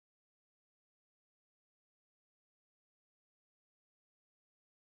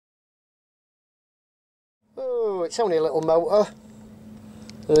Oh, it's only a little motor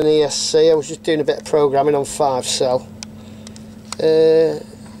and an ESC. I was just doing a bit of programming on 5-cell.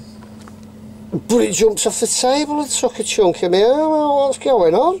 But it jumps off the table and took a chunk of me. Oh, well, what's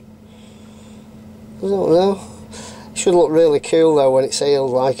going on? I don't know. It should look really cool though when it's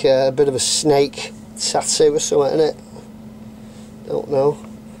healed, like a bit of a snake tattoo or something, innit? Don't know.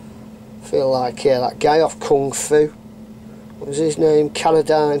 Feel like that guy off Kung Fu. What was his name?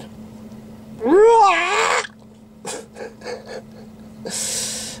 Canadine.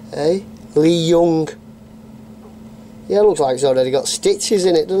 Hey, Lee Young. Yeah, looks like it's already got stitches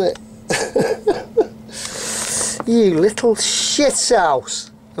in it, doesn't it? You little shithouse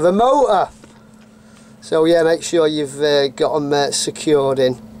of a motor. So yeah, make sure you've got them secured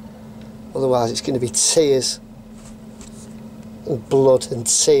in, otherwise it's going to be tears and blood and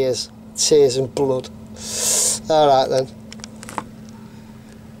tears and blood. Alright then.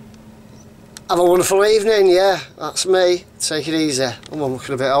 Have a wonderful evening. Yeah, that's me. Take it easy. I'm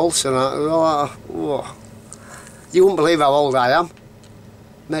looking a bit old tonight. Oh. You wouldn't believe how old I am.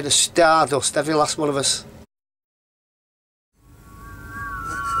 Made of stardust, every last one of us.